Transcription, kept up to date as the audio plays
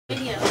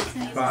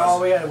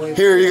Oh, we had to wait.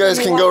 Here, you guys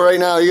can go right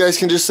now. You guys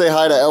can just say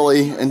hi to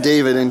Ellie and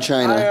David in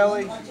China. Hi,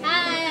 Ellie. Hi.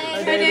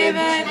 Hi, David.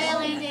 Hi,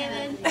 Ellie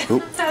and David.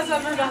 Oop.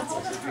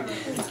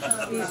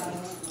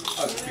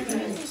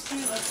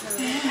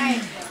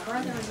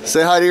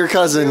 Say hi to your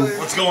cousin.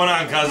 What's going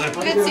on, cousin?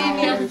 Good seeing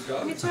you.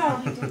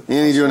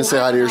 Annie, do you want to say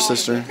hi to your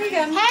sister? Hey!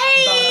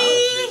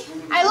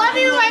 I love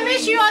you. I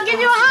miss you. I'll give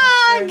you a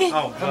hug.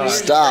 Oh,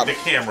 Stop. The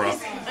camera.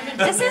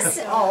 This is.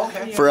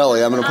 For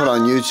Ellie, I'm going to put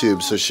on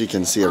YouTube so she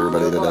can see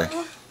everybody today.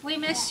 We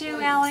miss you,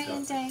 Ellie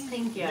and Dave.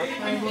 Thank you.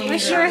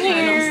 Wish you were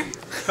here.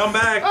 Come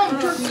back.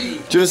 Do you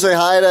want to say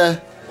hi to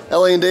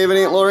Ellie and David,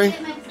 Aunt Lori?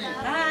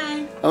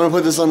 Bye. I'm going to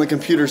put this on the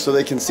computer so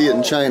they can see it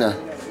in China.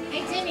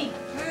 Hey, Timmy.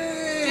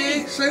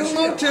 Hey, say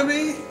hello,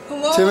 Timmy.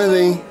 Hello.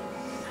 Timothy.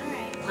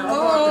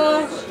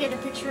 Hello. Get a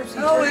picture of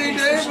some Ellie,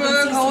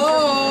 David,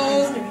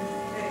 hello.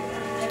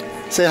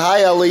 Say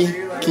hi, Ellie.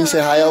 Can you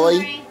say hi,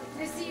 Ellie?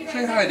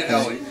 Say hi to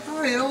Ellie.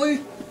 Hi, Ellie.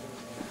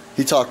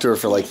 He talked to her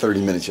for like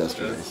 30 minutes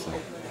yesterday. So.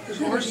 Is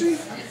Horsey?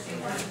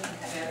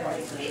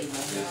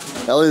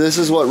 Ellie, this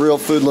is what real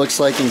food looks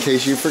like in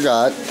case you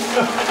forgot.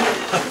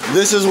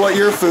 This is what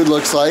your food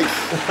looks like.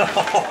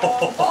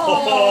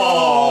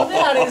 Oh,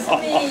 that is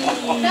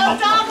mean. No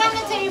dog on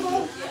the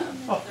table.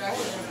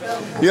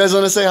 You guys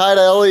want to say hi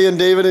to Ellie and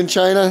David in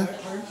China?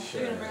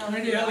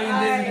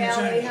 Hi,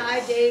 Ellie. Hi,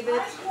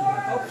 David.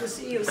 Hope to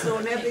see you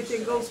soon.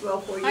 Everything goes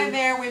well for you. Hi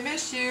there, we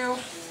miss you.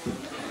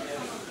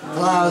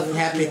 Hello,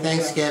 happy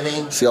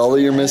Thanksgiving. See all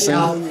that you're missing?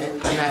 I'm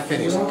not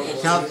finished.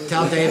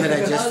 Tell David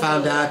I just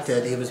found out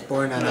that he was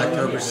born on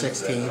October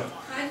 16th,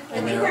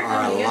 and there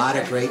are a lot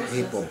of great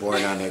people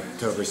born on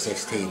October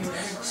 16th,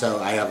 so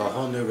I have a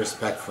whole new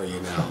respect for you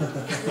now.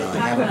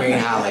 Have a great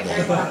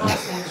holiday.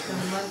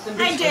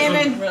 Hi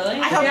David,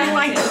 I hope you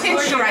like the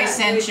picture I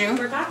sent you.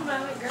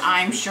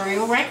 I'm sure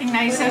you'll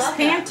recognize those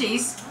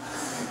panties.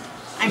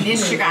 I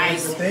miss you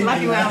guys.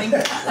 Love you, Ellie.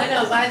 I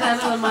know, by the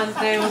end of the month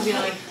they will be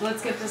like,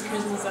 let's get this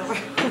Christmas over.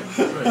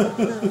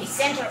 He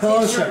sent her a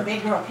picture of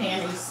big girl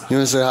panties. You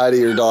want to say hi to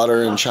your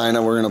daughter in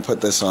China? We're going to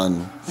put this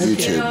on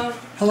YouTube.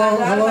 Hello,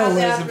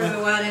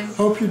 Elizabeth.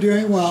 Hope you're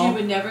doing well. She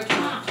would never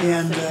come.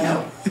 And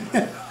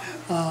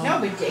No,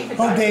 but David.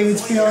 hope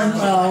David's feeling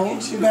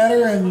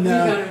better, and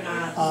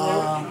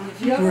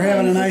we're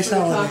having a nice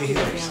holiday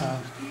here. So.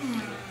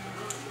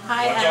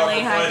 Hi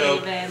Ellie, hi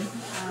David.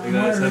 You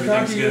guys, happy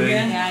Thanksgiving.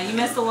 Yeah, you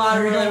missed a lot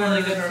of really,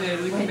 really good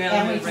food. We can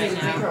barely move right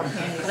now.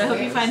 But I hope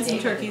you find some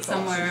turkey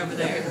somewhere over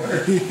there.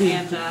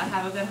 And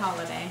have a good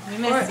holiday. We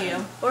miss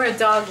you. Or a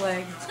dog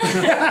leg.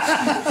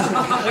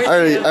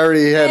 I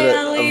already had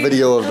a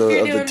video of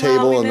the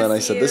table, and then I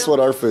said, this is what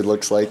our food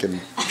looks like,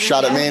 and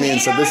shot at Manny and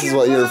said, this is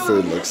what your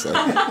food looks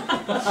like.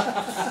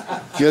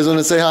 You guys want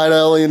to say hi to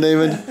Ellie and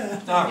David?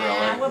 Not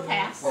really. We'll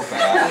pass.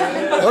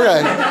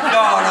 Okay.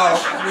 No,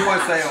 we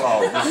want to say hello.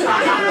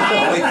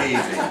 Only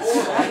easy.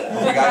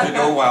 You guys are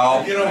doing well,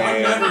 and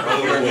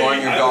you're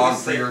enjoying your dog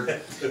for your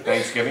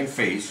Thanksgiving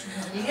feast.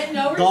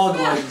 Dog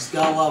legs,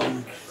 gotta love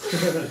them.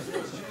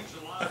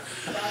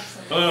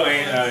 Hello,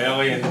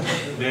 Ellie and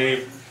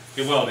Dave.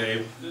 Get well,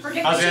 Dave.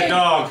 How's that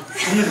dog?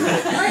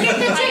 Forget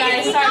the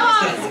chicken. Eat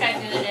dog. Skype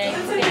today.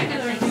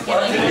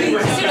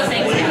 Pseudo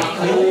Thanksgiving.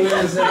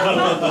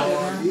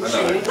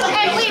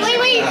 Hey,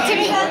 wait.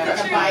 Timmy.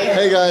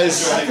 Hey guys,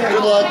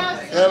 good luck.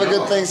 Have a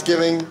good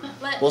Thanksgiving.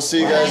 We'll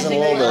see you guys in a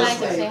little bit.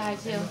 Say hi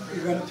too.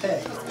 You're gonna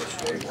pay.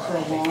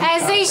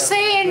 As they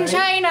say in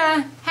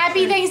China,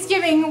 Happy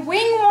Thanksgiving,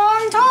 Wing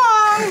Wong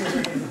Tong.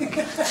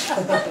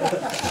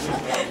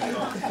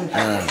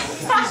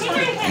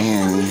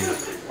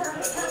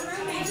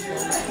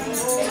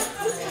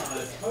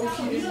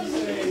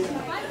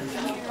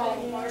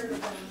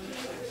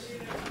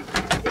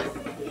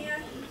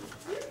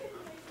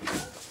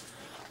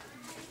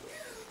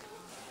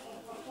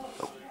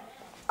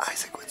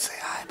 Isaac would say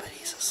hi, but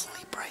he's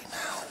asleep right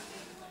now.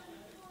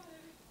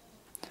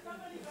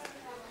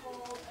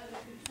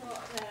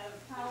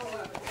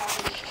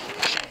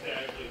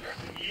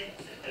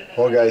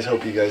 Well guys,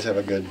 hope you guys have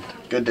a good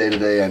day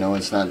today. I know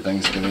it's not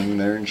Thanksgiving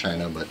there in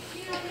China, but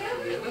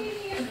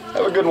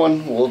have a good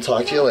one. We'll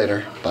talk to you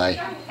later. Bye.